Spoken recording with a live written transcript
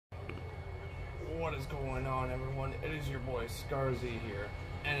What is going on, everyone? It is your boy Scarzy here,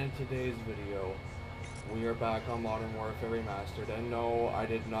 and in today's video we are back on Modern Warfare Remastered. And no, I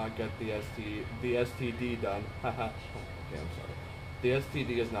did not get the STD done. Haha. Okay, I'm sorry. The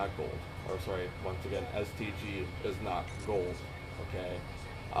STD is not gold. Or sorry, once again, STG is not gold. Okay.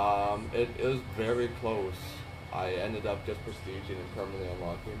 It is very close. I ended up just prestiging and permanently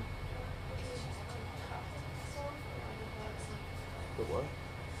unlocking. The what?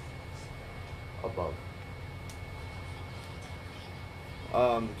 Above.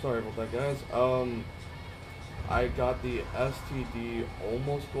 Sorry about that, guys. I got the STD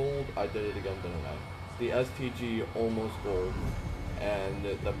almost gold. I did it again, didn't I? The STG almost gold. And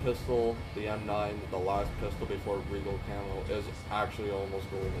the pistol, the M9, the last pistol before Regal Camo, is actually almost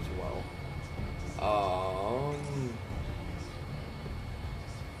gold as well.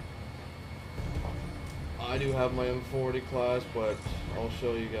 I do have my M40 class, but I'll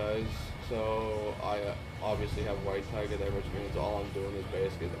show you guys. So I obviously have white tiger there, which means all I'm doing is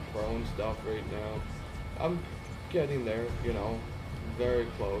basically the prone stuff right now. I'm getting there, you know, very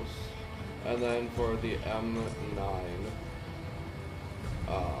close. And then for the M9,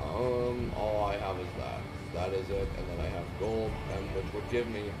 all I have is that. That is it. And then I have gold, and which would give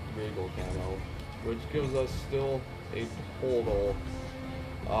me Regal Camo, which gives us still a total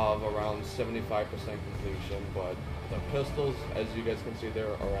of around 75% completion, but the pistols, as you guys can see there,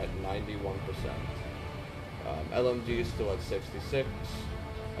 are at 91%. LMG is still at 66,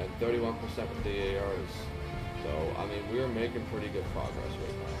 and 31% with the ARs. So, I mean, we are making pretty good progress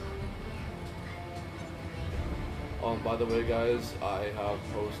right now. By the way, guys, I have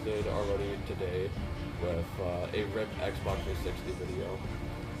posted already today with a ripped Xbox 360 video.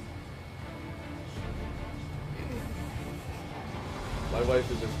 My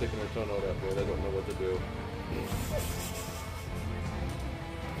wife is just sticking her tongue out at me and I don't know what to do.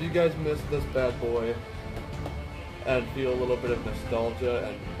 If you guys missed this bad boy and feel a little bit of nostalgia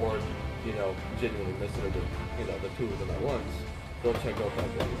and or, you know, genuinely miss it or the, you know, the two of them at once, go check out that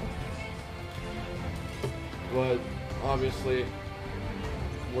video. But obviously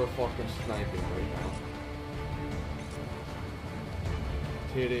we're fucking sniping right now.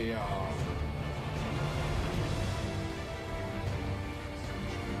 TD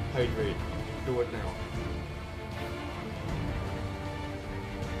hydrate. Do it now.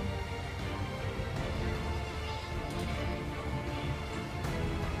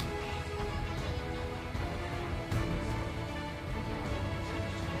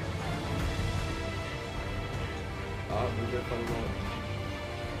 We did find that.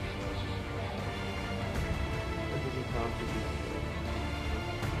 It doesn't count to be.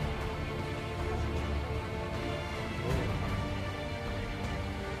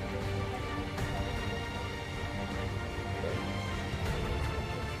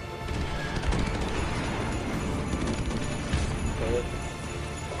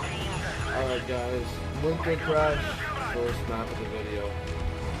 Alright guys, Winter Crash, first map of the video.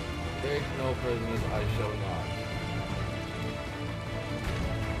 Take no prisoners, I shall not.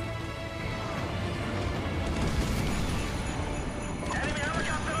 Enemy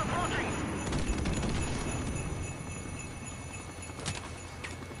helicopter approaching!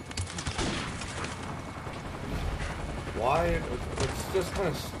 Why? It's just kind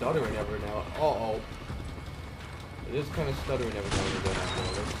of stuttering every now. Uh-oh. It is kind of stuttering every now and again, I've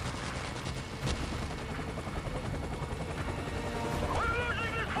noticed.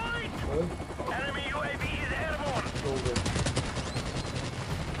 Enemy UAV is airborne!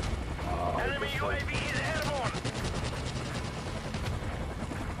 Enemy UAV is airborne!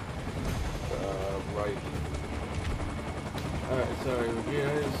 Right. Alright, sorry, you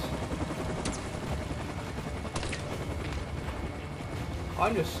guys.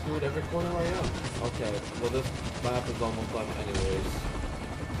 I'm just screwed every corner I am. Okay, well this map is almost done anyways.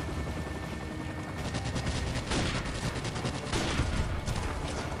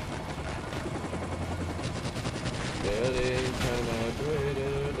 Getting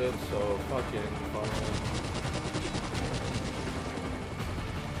penetrated, it's so fucking fun.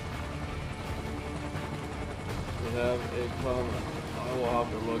 We have a comment. I will have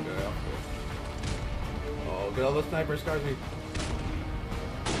to look after. Oh, get all the sniper scars me.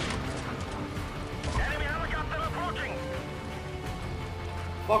 Enemy helicopter approaching!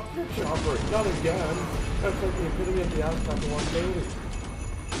 Fuck your chopper, not again. That's like the epitome of the ass crack in one daily.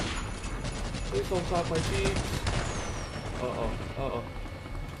 Please don't slap my cheeks. Uh-oh, uh-oh.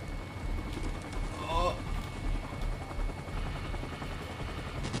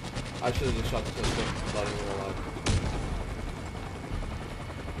 I should have just shot the pistol, not even alive.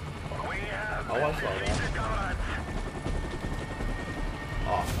 Oh, I saw that.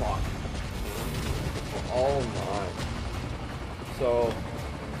 Oh, fuck. Oh my. So,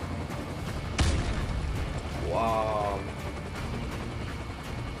 wow.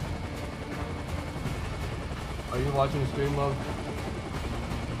 Are you watching stream, love?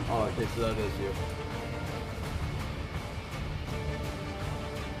 Oh, okay, so that is you.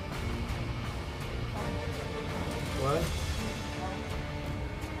 What?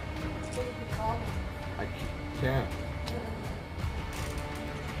 I can't.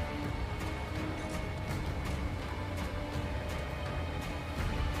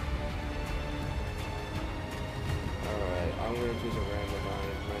 Alright, I'm gonna choose a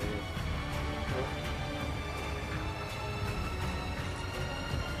randomized menu.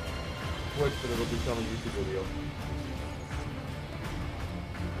 Twitch, but it'll become a YouTube video.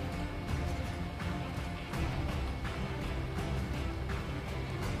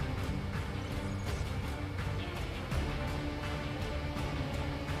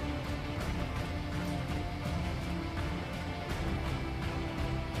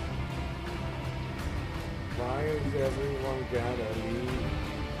 Why is everyone gotta leave?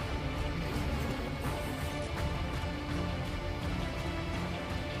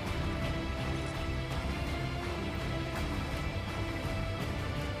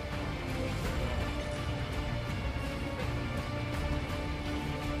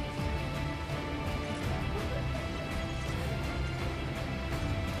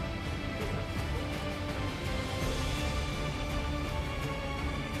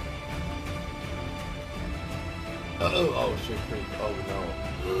 Oh shit, freak. Oh no.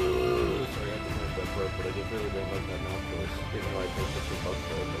 Sorry, I had to make that burp, but I just really didn't like that mouth choice. Even though I paid $50 for it,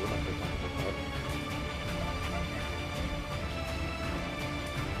 but we're not gonna talk about that.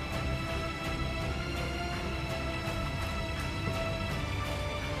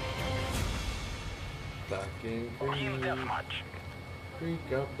 Back in Team creek. deathmatch. Creek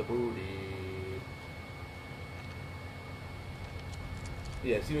up the booty.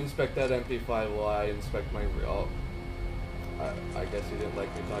 Yes, you inspect that MP5 while I inspect my real. I guess he didn't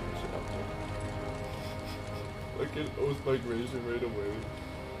like me talking shit up to him. I can host migration right away.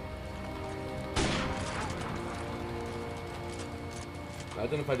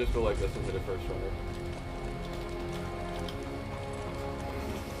 Imagine if I just go like this and hit it first runner.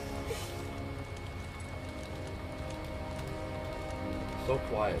 So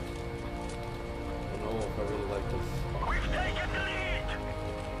quiet. I don't know if I really like this. We've taken the lead.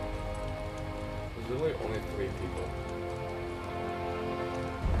 There's really only 3 people.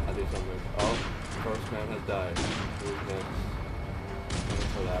 At least I'm like, oh, first man has died. Who's next? And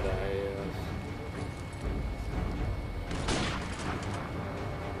for that,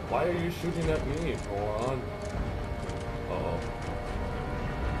 why are you shooting at me, moron? Uh-oh.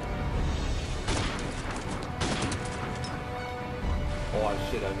 Oh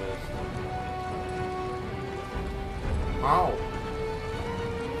shit, I missed. How?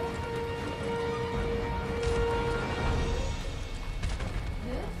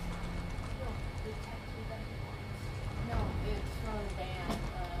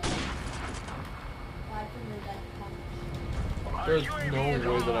 There's no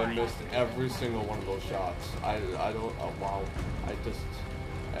way that I missed every single one of those shots. I don't, oh, wow.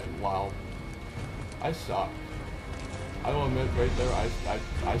 Wow. I suck. I will admit right there,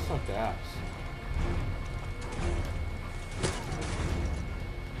 I sucked ass.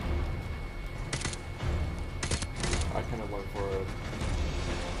 I kind of went for it.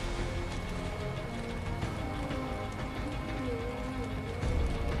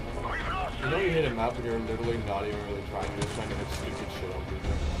 You know you hit a map and you're literally not even really trying, you're just trying to hit stupid shit on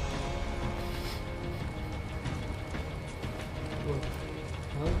people.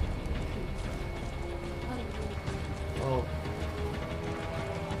 Huh? Oh.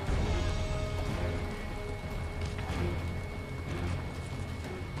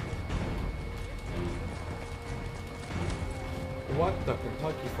 What the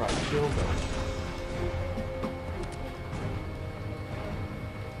Kentucky Fried Dildo?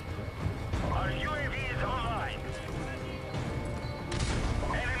 Our UAV is online.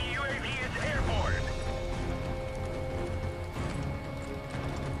 Enemy UAV is airborne.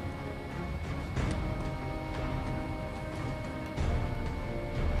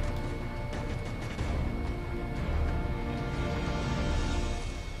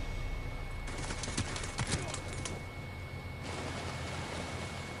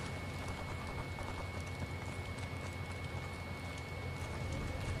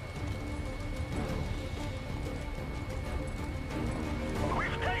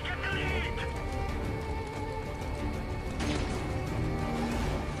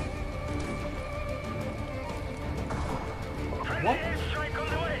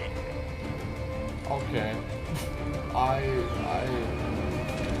 Okay.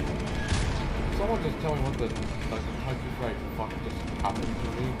 Someone just tell me what the Kentucky Fried fuck just happened to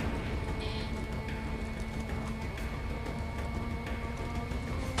me.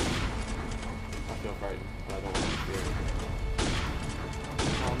 I feel frightened, but I don't want to be scared.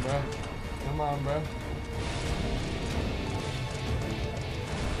 Come on, bro. Come on, bro.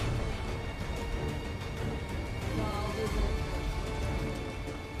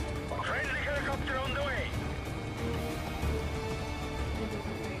 Friendly helicopter on the way.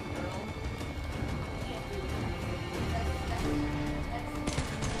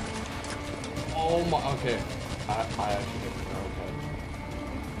 Oh my, okay. I actually didn't know, okay.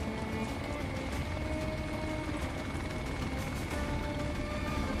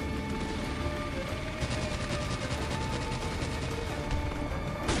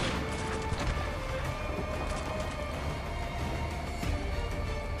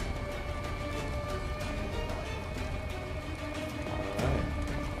 Alright.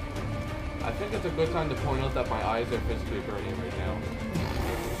 I think it's a good time to point out that my eyes are physically burning right now.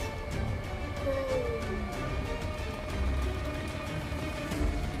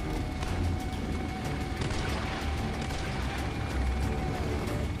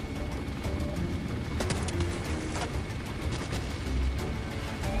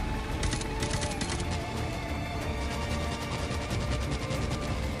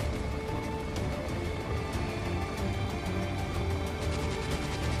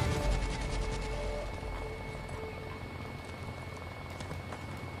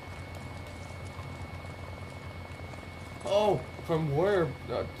 Oh, from where?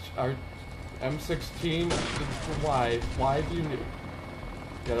 Our M16? Why do you need...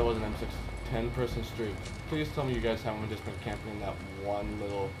 Yeah, that was an M6. 10-person streak. Please tell me you guys haven't just been camping in that one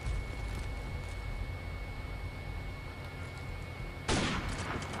little...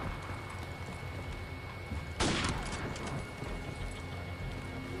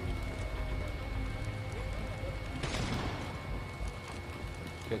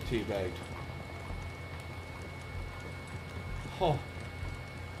 Get teabagged. Oh,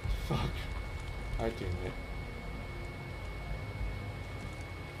 fuck. Alright, teammate.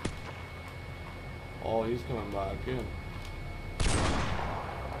 Oh, he's coming back in.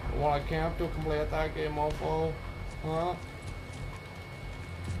 Wanna camp to complete that game, mofo? Huh?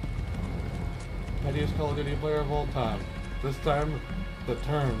 Pettiest Call of Duty player of all time. This time, the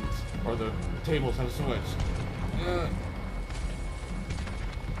turns, or the tables have switched.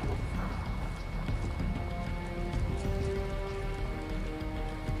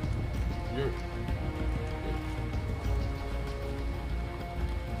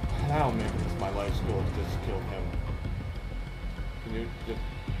 Now maybe it's my life's goal to just kill him. Can you just...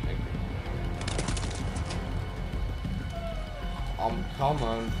 Thank you. I'm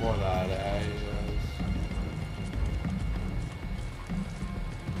coming for that, eh?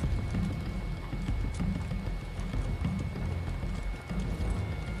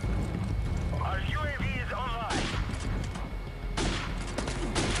 Our UAV is online.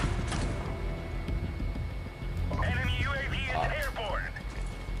 Enemy UAV is airborne.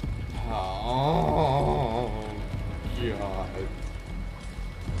 Oh, God.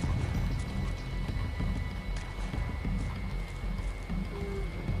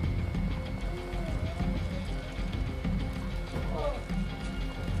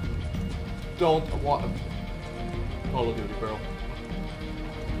 Don't want Call of Duty, bro.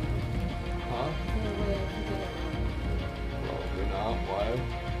 Huh? Probably not. Why?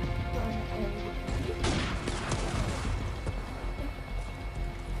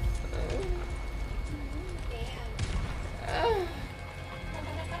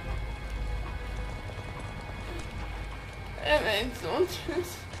 It makes no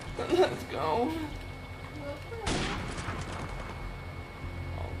sense. Let's go.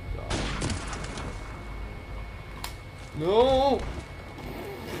 Oh God. No!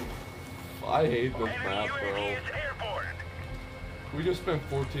 I hate this Enemy map, UAV bro. is airborne. We just spent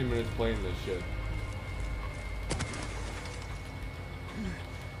 14 minutes playing this shit.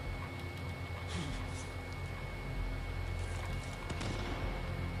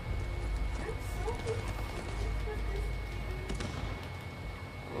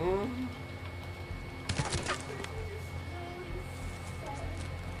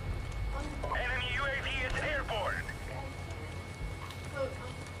 Enemy UAV is airborne.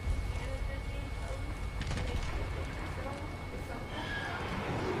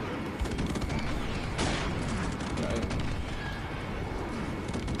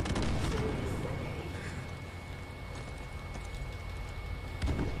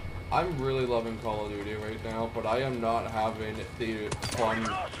 I'm really loving Call of Duty right now, but I am not having the fun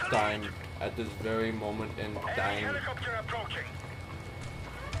time at this very moment in Enemy time. helicopter approaching.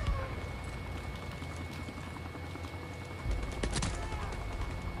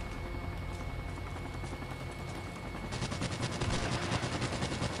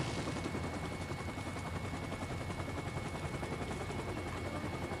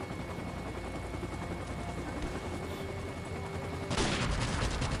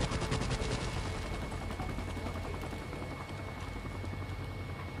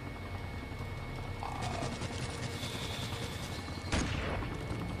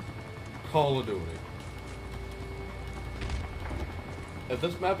 Call of Duty. If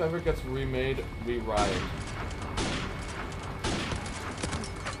this map ever gets remade, we riot.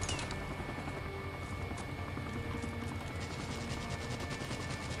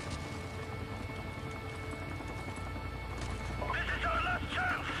 This is our last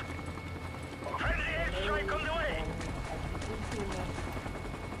chance. Friendly airstrike on the way.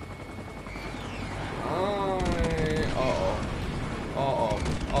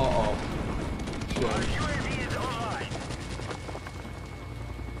 Our UAV is online.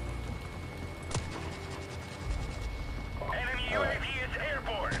 Enemy UAV is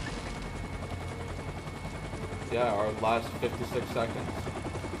airborne. Yeah, our last 56 seconds.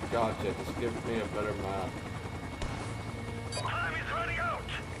 Gotcha, just give me a better map. Time is running out.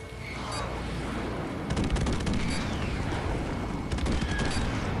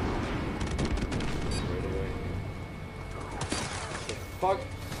 For fuck's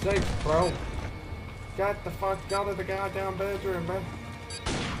sake, bro. Get the fuck out of the goddamn bedroom, man.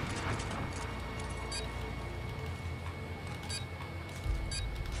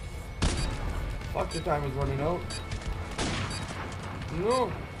 Fuck, your time is running out. No.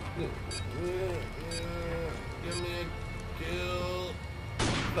 Give me a kill.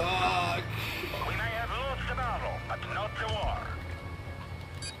 Fuck. We may have lost the battle, but not the war.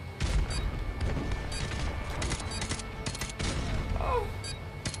 Oh.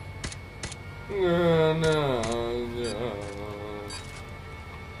 No.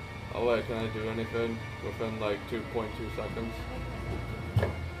 Oh wait, can I do anything within like 2.2 seconds?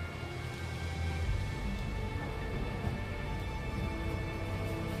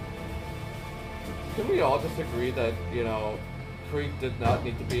 Can we all just agree that, you know, Creek did not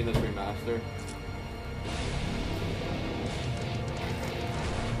need to be in this remaster?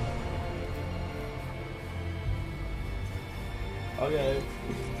 Okay.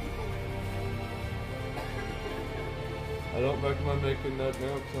 I don't recommend making that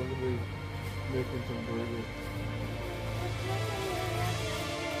now because I'm going to be making some burgers.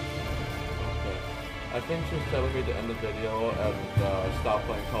 Okay. I think she's telling me to end the video and stop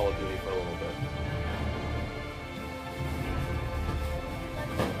playing Call of Duty for a little bit.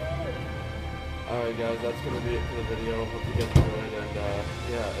 Alright guys, that's going to be it for the video. Hope you guys enjoyed and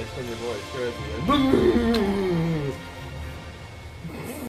yeah, it's been your boy, Scarsy.